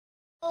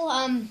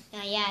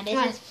Yeah, this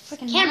is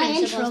freaking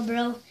Cameron's intro,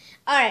 bro.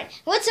 Alright,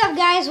 what's up,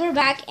 guys? We're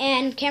back,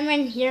 and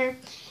Cameron here,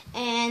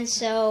 and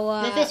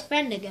so, with his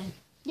friend again.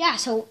 yeah,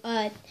 so,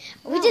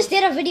 we just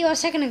did a video a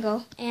second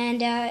ago, and,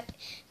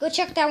 go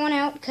check that one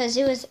out, because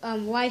it was,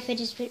 why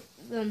fidget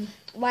But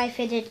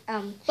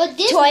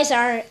this toys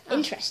are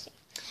interesting.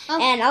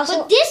 And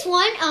also, but this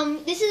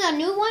one, this is a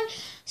new one.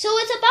 So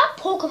it's about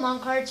Pokemon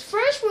cards.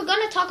 First, we're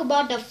gonna talk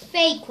about the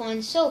fake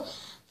ones. So,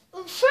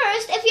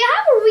 first, if you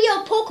have a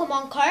real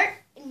Pokemon card,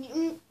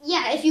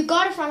 yeah, if you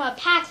got it from a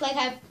pack like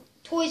at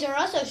Toys R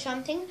Us or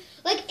something,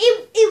 like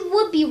it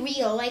would be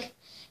real. Like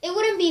it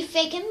wouldn't be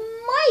fake. It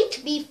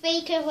might be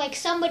fake if like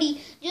somebody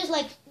just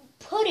like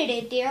put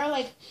it there.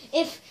 Like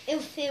if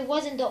it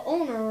wasn't the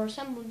owner or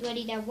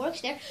somebody that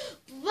works there.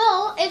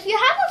 Well, if you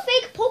have a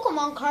fake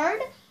Pokemon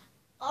card,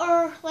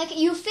 or like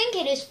you think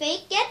it is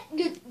fake,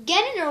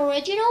 get an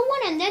original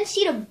one and then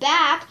see the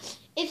back.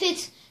 If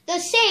it's the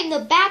same, the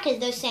back is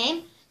the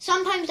same.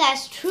 Sometimes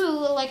that's true,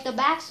 like the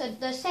backs are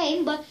the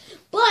same, but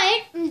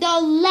the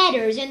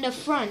letters in the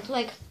front,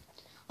 like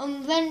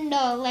when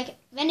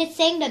it's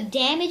saying the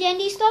damage and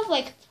these stuff,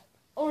 like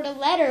or the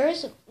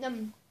letters,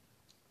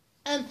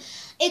 if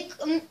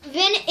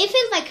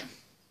it's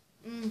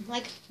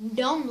like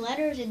dumb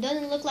letters, it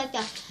doesn't look like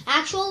the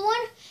actual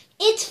one.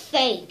 It's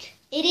fake.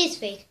 It is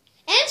fake.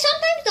 And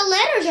sometimes the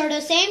letters are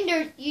the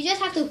same. You just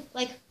have to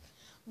like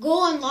go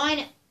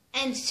online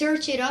and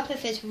search it up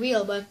if it's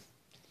real. But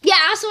yeah,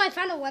 also I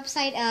found a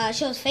website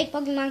shows fake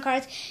Pokemon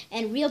cards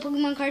and real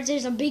Pokemon cards.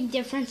 There's a big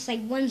difference. Like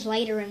one's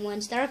lighter and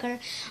one's darker.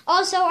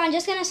 Also, I'm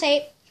just gonna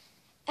say,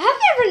 have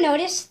you ever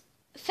noticed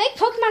fake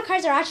Pokemon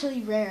cards are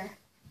actually rare?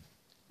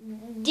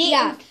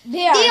 Yeah,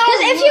 they are.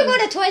 Because if you go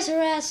to Toys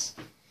R Us,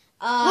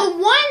 but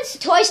once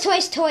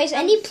Toys,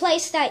 any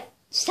place that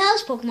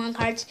sells Pokemon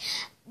cards,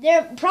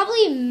 there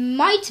probably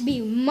might be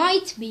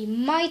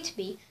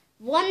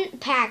one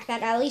pack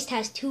that at least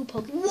has two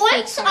Pokemon.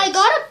 Once I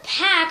got a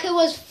pack, it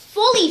was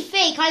fully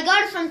fake. I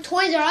got it from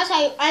Toys R Us.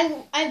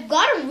 I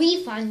got a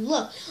refund.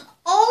 Look,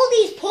 all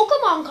these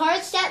Pokemon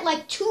cards set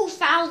like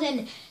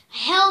 2,000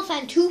 health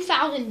and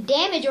 2,000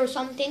 damage or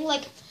something.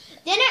 Like,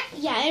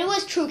 it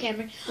was true,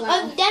 Cameron.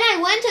 Wow. Then I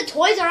went to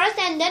Toys R Us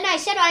and then I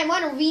said I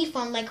want a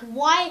refund. Like,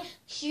 why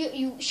should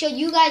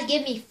you guys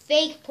give me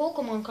fake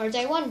Pokemon cards?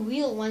 I want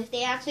real ones.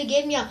 They actually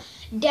gave me a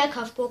deck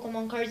of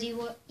Pokemon cards,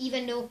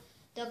 even though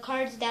the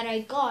cards that I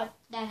got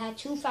that had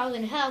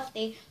 2,000 health,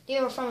 they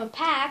were from a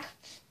pack.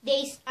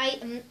 They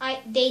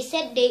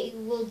said they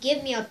will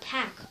give me a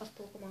pack of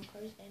Pokemon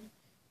cards then.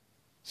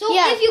 So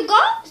if you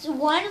got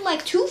one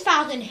like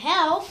 2,000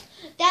 health,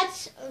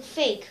 that's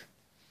fake.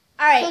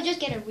 All right. So just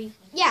get a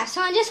refund. Yeah,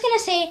 so I'm just gonna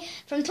say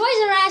from Toys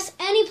R Us,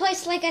 any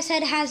place like I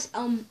said has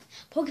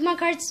Pokemon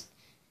cards.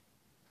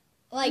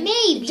 Like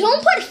maybe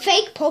don't put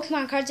fake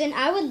Pokemon cards in.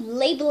 I would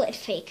label it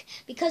fake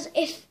because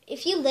if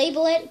you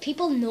label it,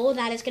 people know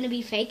that it's gonna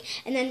be fake,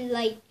 and then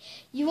like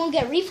you won't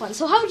get refunds.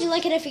 So how would you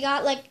like it if you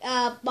got like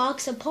a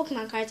box of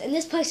Pokemon cards and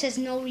this place says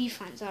no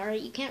refunds? All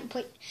right, you can't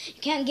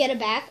get it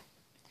back.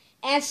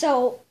 And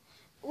so,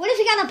 what if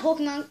you got a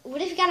Pokemon?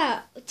 What if you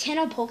got a 10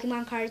 of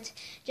Pokemon cards,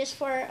 just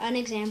for an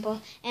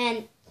example,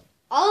 and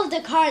all of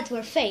the cards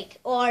were fake,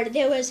 or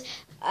there was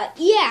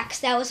EX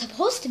that was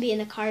supposed to be in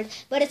the card,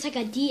 but it's like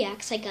a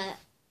DX, like a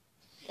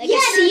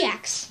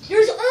CX.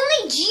 There's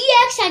only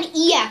GX and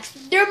EX.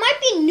 There might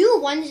be new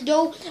ones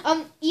though,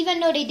 even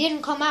though they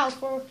didn't come out.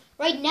 For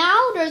right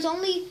now, there's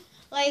only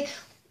like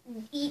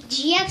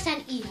GX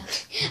and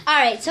EX.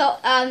 Alright, so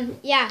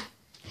yeah.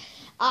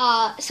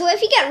 So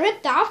if you get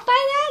ripped off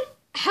by that,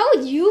 how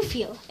would you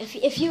feel if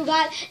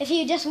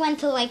you just went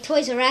to like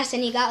Toys R Us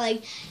and you got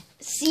like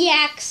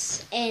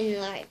CX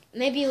and like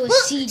maybe it was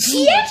CG?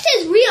 CX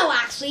is real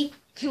actually.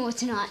 No,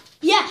 it's not.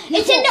 Yeah,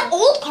 it's in the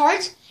old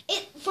cards.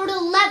 For the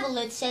level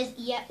it says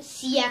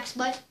CX,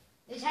 but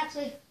it's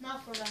actually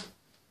not for the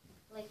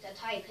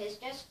type. It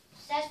just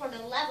says for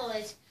the level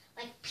it's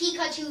like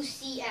Pikachu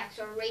CX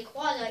or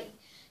Rayquaza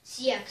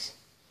CX.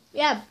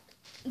 Yeah,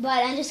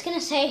 but I'm just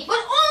gonna say. But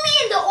only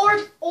in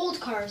the old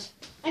cards.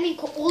 I mean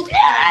old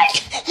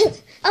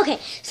cards. Okay,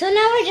 so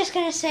now we're just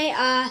gonna say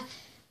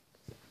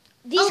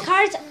these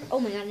cards. Oh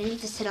my god, I need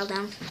to settle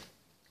down.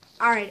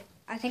 All right,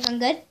 I think I'm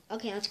good.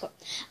 Okay, let's go.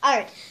 All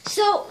right,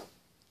 so.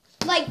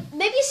 Like,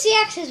 maybe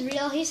CX is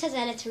real. He says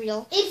that it's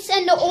real. It's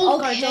in the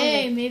old cards only.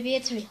 Okay, maybe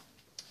it's real.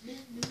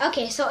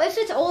 Okay, so if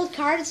it's old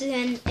cards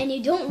and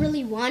you don't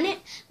really want it,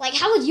 like,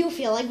 how would you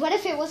feel? Like, what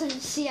if it wasn't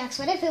CX?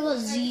 What if it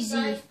was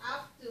ZZ?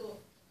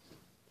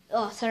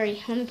 Oh,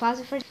 sorry. Let me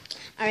pause it for.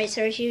 Alright,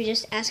 sorry. She was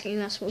just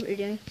asking us what we're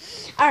doing.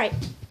 Alright.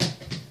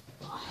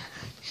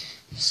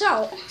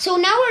 So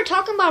now we're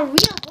talking about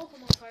real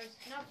Pokemon cards.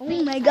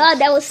 Oh my god,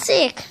 that was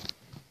sick.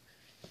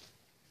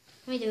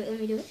 Let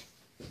me do it.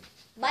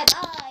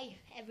 Bye-bye,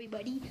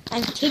 everybody.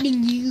 I'm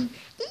kidding you.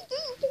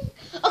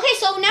 Okay,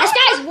 so now this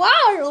guy's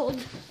wild.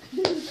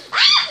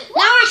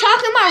 Now we're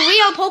talking about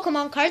real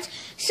Pokemon cards.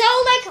 So,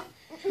 like,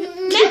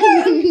 remember?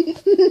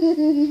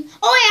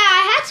 Oh yeah,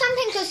 I had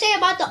something to say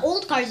about the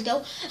old cards,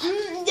 though.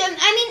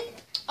 I mean,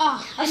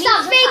 It's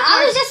not fake.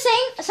 I was just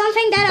saying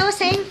something that I was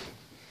saying.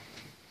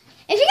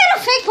 If you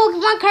got a fake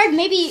Pokemon card,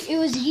 maybe it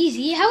was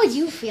easy. How would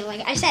you feel?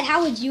 Like I said,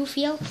 how would you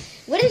feel?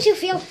 Wouldn't you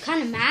feel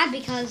kind of mad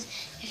because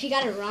if you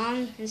got it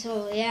wrong? And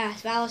so yeah,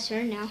 it's Val's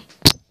turn now.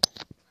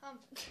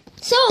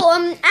 So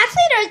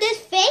actually, there's this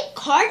fake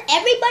card.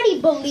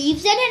 Everybody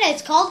believes in it.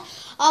 It's called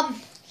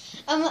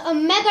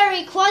Mega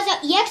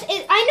Rayquaza EX.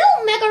 I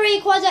know Mega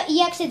Rayquaza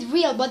EX is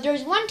real, but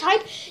there's one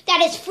type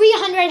that is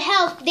 300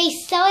 health. They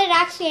sell it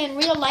actually in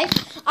real life.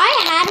 I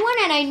had one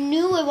and I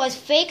knew it was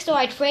fake, so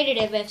I traded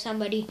it with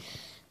somebody.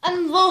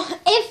 Well,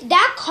 if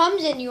that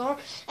comes in your,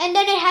 and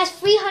then it has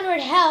 300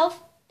 health,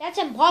 that's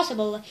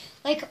impossible.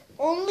 Like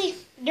only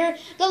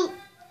the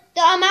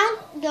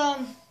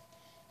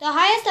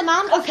highest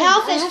amount of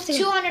health is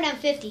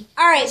 250.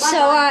 All right,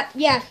 so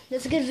yeah,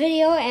 that's a good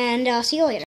video, and see you later.